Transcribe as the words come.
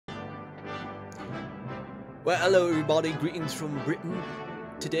Well, hello everybody, greetings from Britain.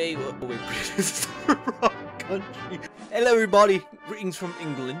 Today, oh wait, this is the wrong country. Hello everybody, greetings from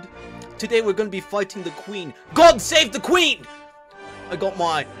England. Today we're going to be fighting the Queen. God save the Queen! I got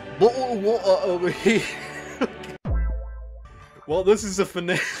my bottle of water over here. Well, this is a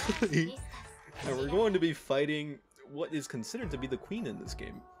finale. And we're going to be fighting what is considered to be the Queen in this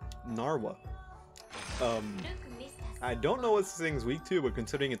game, Narwa. I don't know what this thing's weak to, but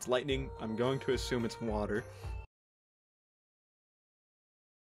considering it's lightning, I'm going to assume it's water.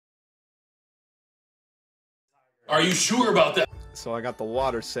 Are you sure about that? So I got the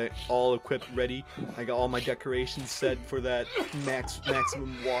water set, all equipped, ready. I got all my decorations set for that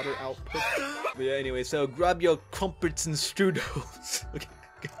maximum water output. But yeah, anyway, so grab your crumpets and strudels. Okay,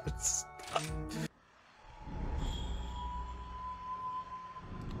 God, stop.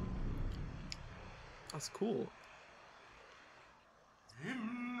 That's cool.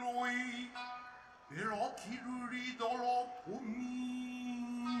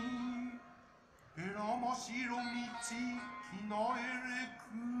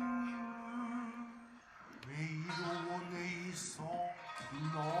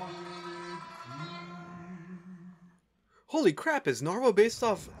 Holy crap, is Narwa based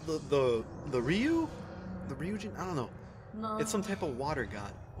off the Ryu? The Ryujin? I don't know. It's some type of water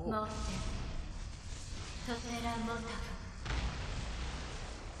god. Oh.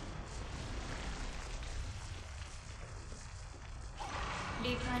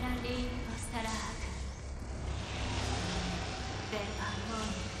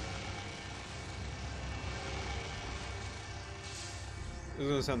 This is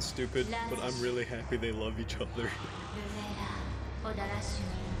gonna sound stupid, but I'm really happy they love each other.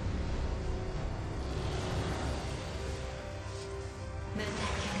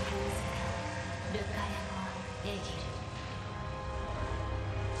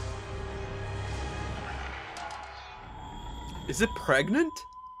 Is it pregnant?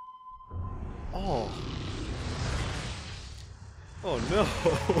 Oh. Oh no.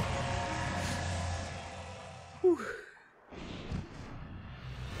 Whew.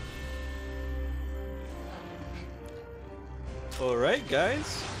 Alright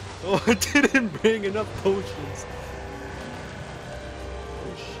guys. Oh, I didn't bring enough potions.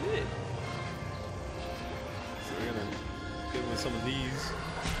 Oh shit. So we're gonna get with some of these.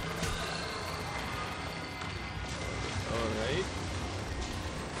 Alright.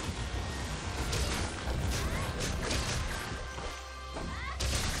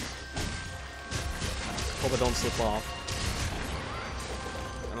 Hope I don't slip off.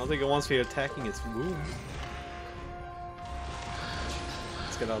 I don't think it wants me attacking its wound.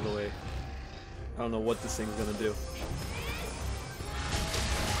 Let's get out of the way. I don't know what this thing's gonna do.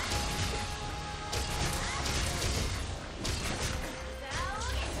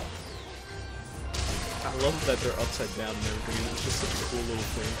 I love that they're upside down and everything. It's just such a cool little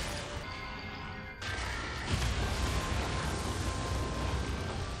thing.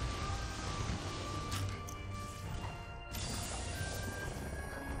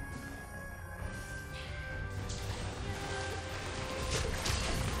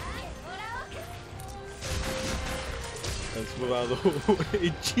 Let's move out of the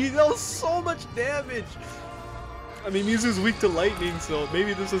way. Jeez, that was so much damage! I mean, Mizu's weak to lightning, so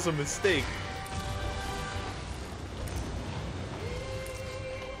maybe this was a mistake.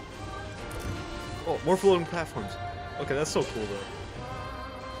 Oh, more floating platforms. Okay, that's so cool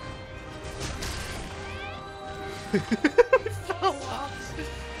though. Fell off.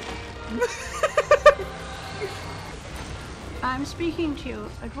 I'm speaking to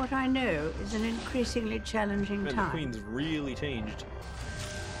you at what I know is an increasingly challenging Man, time. the Queen's really changed.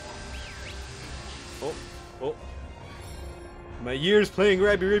 Oh, oh. My years playing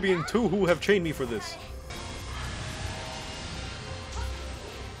Rabbi Ribby and Tuhu have trained me for this.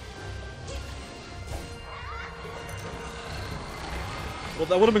 Well,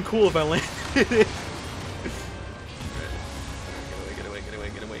 that would have been cool if I landed it. Get away, get away,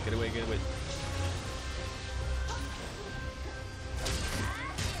 get away, get away, get away.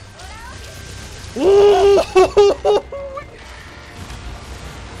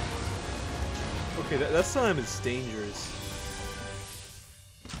 Okay, that slime is dangerous.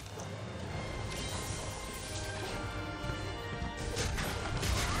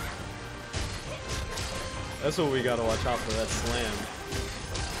 That's what we gotta watch out for, that slam.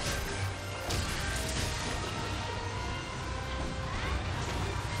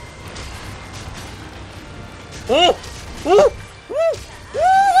 Oh! Oh!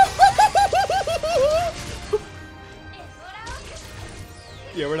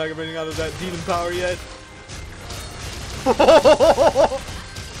 Yeah, we're not getting out of that demon power yet.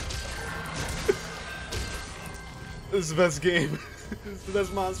 This is the best game. This is the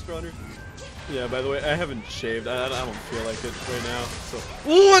best Monster Hunter. Yeah, by the way, I haven't shaved. I don't feel like it right now. So.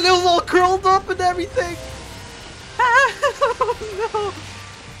 Ooh, and it was all curled up and everything. Oh, no.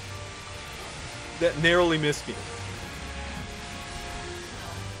 That narrowly missed me.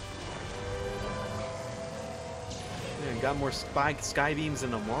 Man, got more sky beams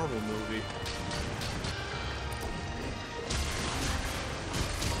in a Marvel movie.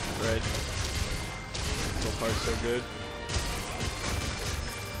 Right. So far, so good.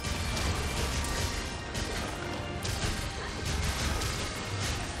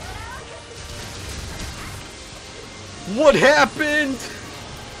 What happened?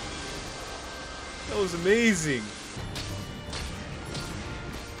 That was amazing.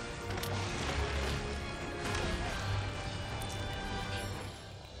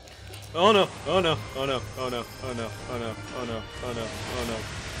 Oh no, oh no, oh no, oh no, oh no, oh no, oh no, oh no, oh no.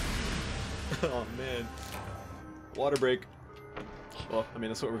 Oh man. Water break. Well, I mean,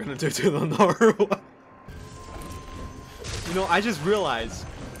 that's what we're gonna do to the Naru. You know, I just realized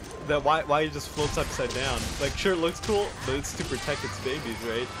that why it just floats upside down. Like, sure, it looks cool, but it's to protect its babies,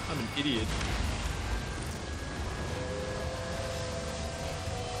 right? I'm an idiot.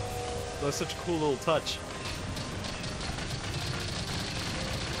 That's such a cool little touch.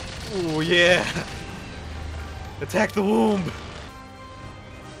 Ooh, yeah! Attack the womb!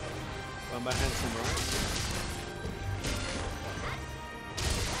 I'm behind some rocks.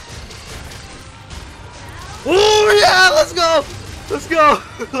 Ooh, yeah! Let's go! Let's go!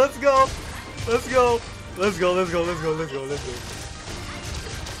 Let's go! Let's go! Let's go, let's go, let's go, let's go, let's go.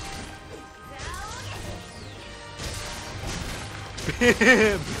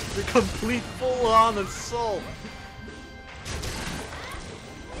 Bam! The complete full-on assault!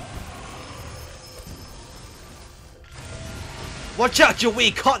 Watch out, you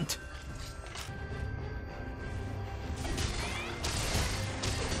weak cunt!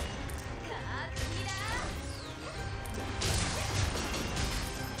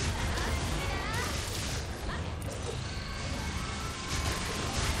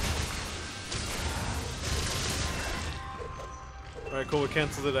 Alright, cool, we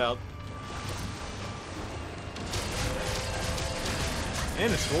canceled it out.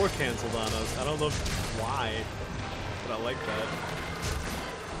 And its roar canceled on us. I don't know why, but I like that.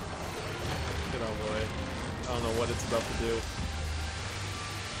 Get out of the way. I don't know what it's about to do.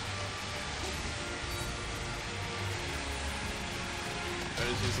 I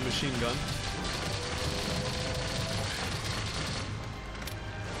just use a machine gun.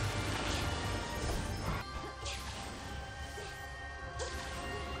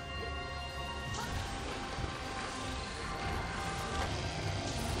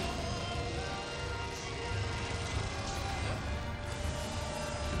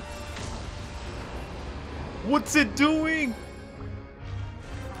 What's it doing?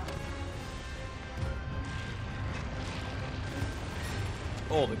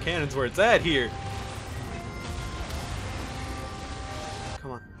 Oh, the cannon's where it's at here.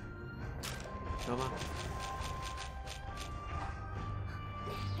 Come on. Come on.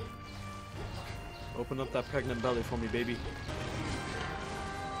 Open up that pregnant belly for me, baby.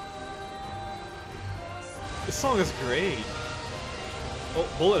 This song is great. Oh,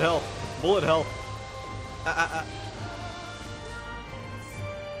 bullet hell. Bullet hell.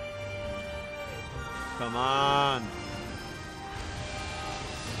 Come on.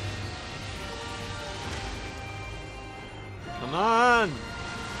 Come on.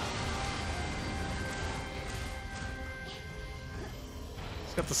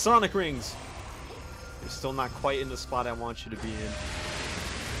 It's got the sonic rings. You're still not quite in the spot I want you to be in.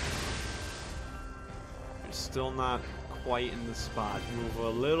 You're still not quite in the spot. Move a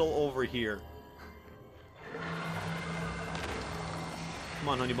little over here. Come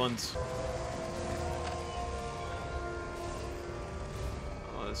on, honey buns.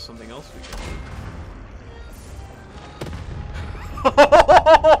 Oh, there's something else we can do.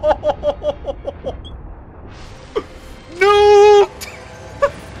 No!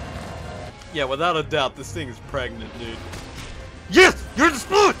 Yeah, without a doubt, this thing is pregnant, dude. Yes! You're in the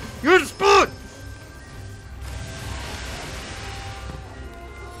spot! You're in the spot!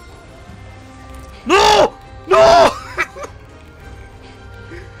 No! No!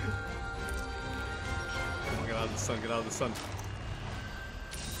 Get out of the sun, get out of the sun.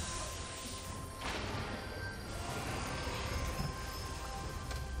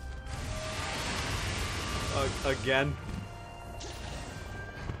 Again?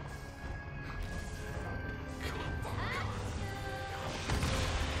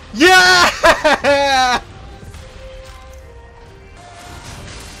 Yeah!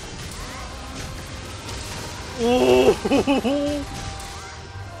 Oh!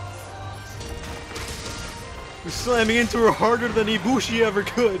 You're slamming into her harder than Ibushi ever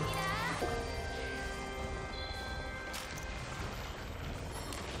could.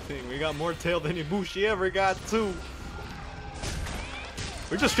 Dang, we got more tail than Ibushi ever got too.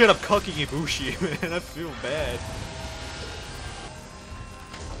 We're just straight up cucking Ibushi, man. I feel bad.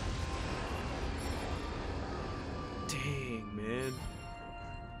 Dang, man.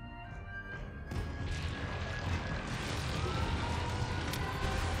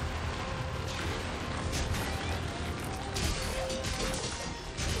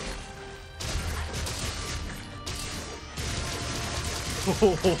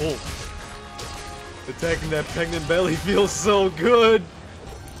 Oh, attacking that pregnant belly feels so good.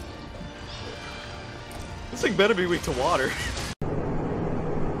 This thing better be weak to water.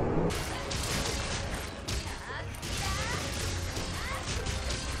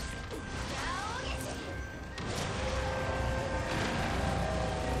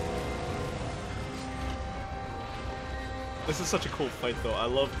 This is such a cool fight though. I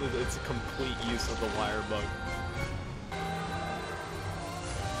love that it's a complete use of the wire bug.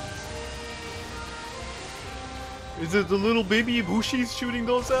 Is it the little baby Ibushi's shooting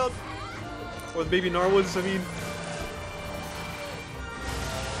those out? Or the baby Narwhals, I mean?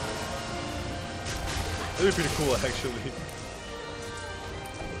 That'd be pretty cool, actually.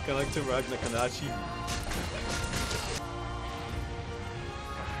 Kinda like to Ragna Kanachi.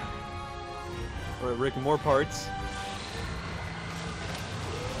 Alright, Rick, more parts.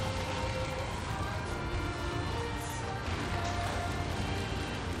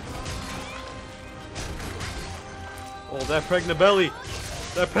 Oh, that pregnant belly!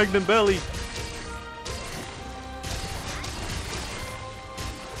 That pregnant belly!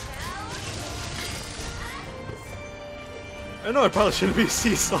 I know I probably shouldn't be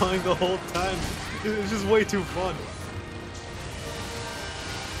seesawing the whole time. It's just way too fun.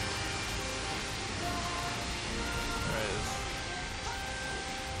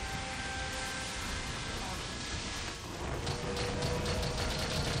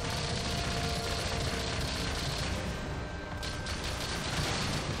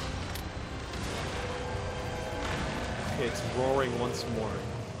 Okay, it's roaring once more.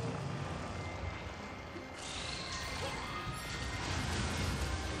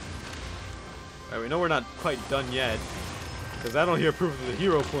 Alright, we know we're not quite done yet, because I don't hear proof of the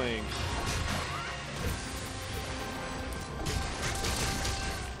hero playing.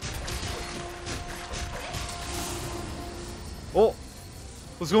 Oh!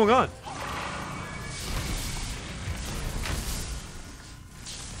 What's going on?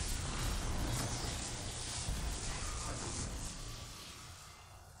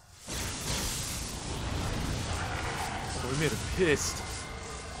 Oh, we made her pissed.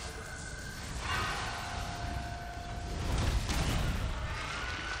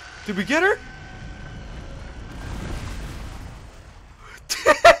 Did we get her?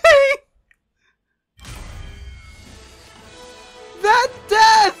 Dang! That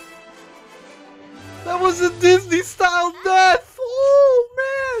death! That was a Disney style death!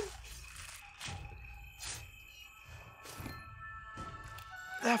 Oh man!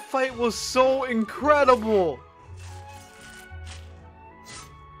 That fight was so incredible!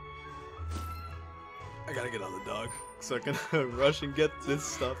 I gotta get on the dog so I can rush and get this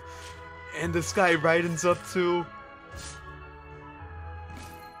stuff. And this guy Raiden's up too.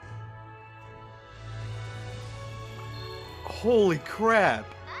 Holy crap!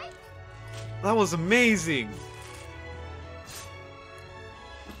 That was amazing!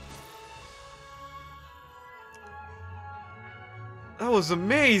 That was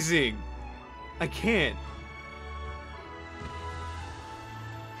amazing! I can't.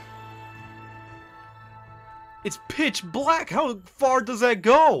 It's pitch black! How far does that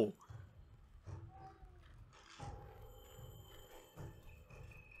go?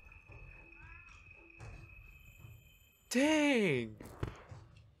 Dang!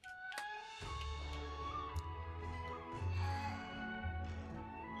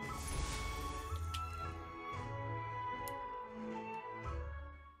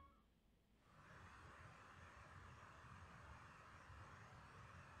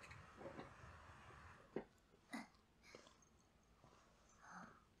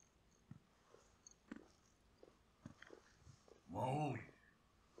 Wow.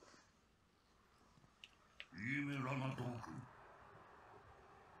 いい目ラナトーク。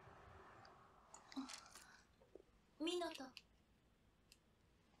ミノト。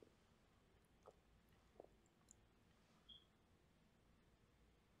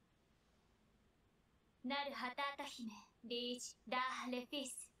なるハタータ姫、リーチ・ダーハレフィ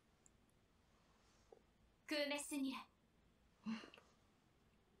ス。ユ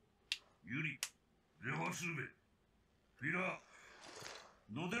リ、レファスーベ、フィラ、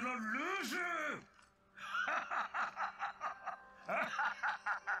ノデラルーシュ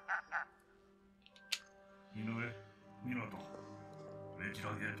井上、ミノト、レチ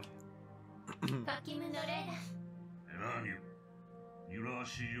ラゲート。パキムノレーダ。エラーニュ、ニュラー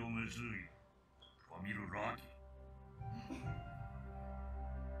シーオメズーギ、ファミルラーキ。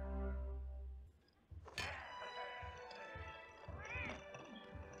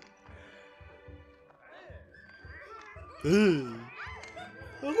Oh,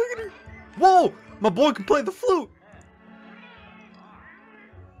 look at her! Whoa! My boy can play the flute!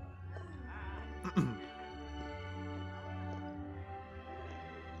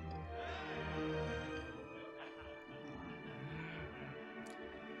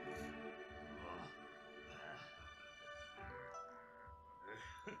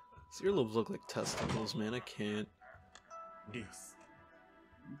 His earlobes look like testicles, man. I can't. Yes.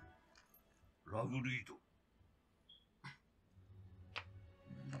 ラグリート。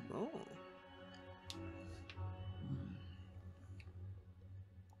Oh.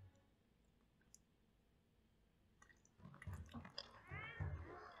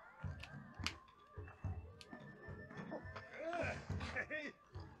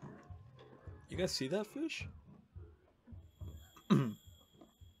 You guys see that fish?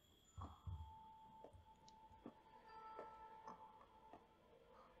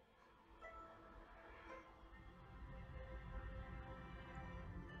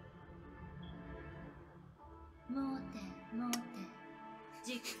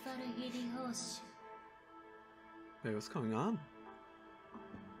 Hey, what's going on?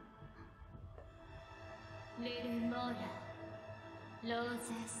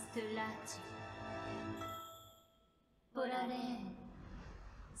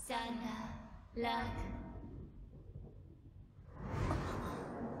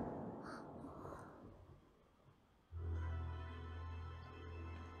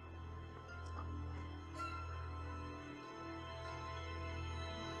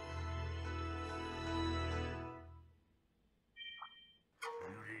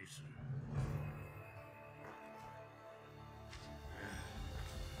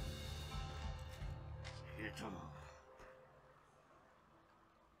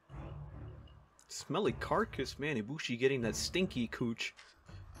 Smelly carcass, man. Ibushi getting that stinky cooch.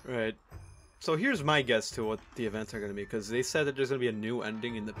 Right. So here's my guess to what the events are going to be, because they said that there's going to be a new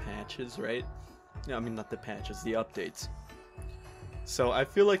ending in the patches, right? Yeah, I mean, not the patches, the updates. So I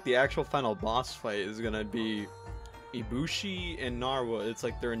feel like the actual final boss fight is going to be Ibushi and Narwa. It's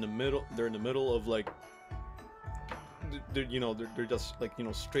like they're in the middle. They're in the middle of like, they're just like,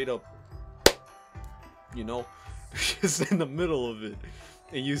 straight up, just in the middle of it,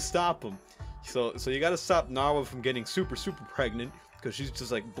 and you stop them. So you gotta stop Narwa from getting super pregnant, because she's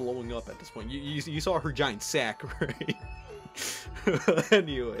just like blowing up at this point. You saw her giant sack, right?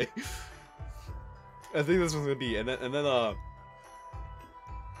 Anyway, I think this one's gonna be, and then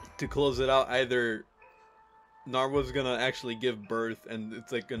to close it out, either Narwa's gonna actually give birth, and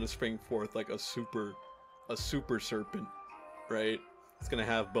it's like gonna spring forth like a super serpent, right? It's gonna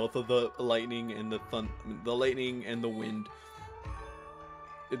have both of the lightning and the lightning and the wind.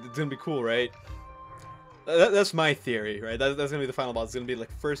 It's gonna be cool, right? That's my theory, right? That's gonna be the final boss. It's gonna be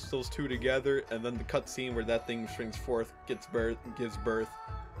like first those two together, and then the cutscene where that thing springs forth, gives birth,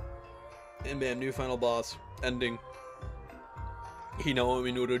 and bam, new final boss ending. Hino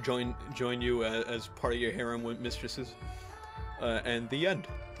and Minuto join you as part of your harem mistresses, and the end.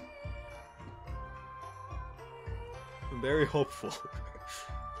 I'm very hopeful.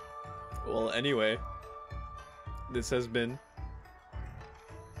 Well, anyway, this has been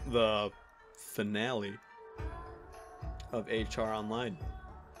the finale of HR Online.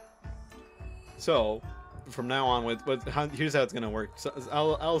 So from now on, here's how it's gonna work. So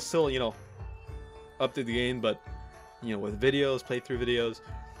I'll still update the game, but with videos, playthrough videos,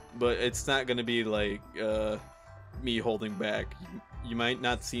 but it's not gonna be like me holding back. You might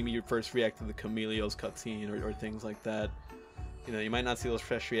not see me first react to the Camellios cutscene or things like that. You might not see those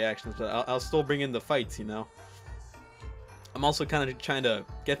fresh reactions, but I'll still bring in the fights. I'm also kind of trying to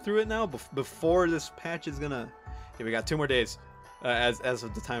get through it now before this patch is gonna. Yeah, we got 2 more days as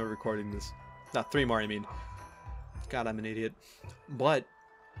of the time of recording this. Not 3 more, I mean. God, I'm an idiot. But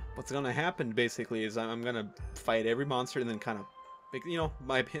what's gonna happen basically is I'm gonna fight every monster and then kind of make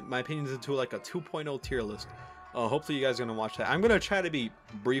my opinions into like a 2.0 tier list. Hopefully you guys are gonna watch that. I'm gonna try to be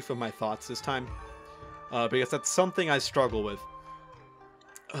brief with my thoughts this time, because that's something I struggle with.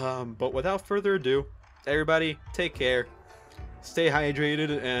 But without further ado, everybody, take care. Stay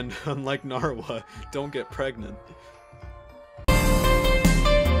hydrated and, unlike Narwa, don't get pregnant.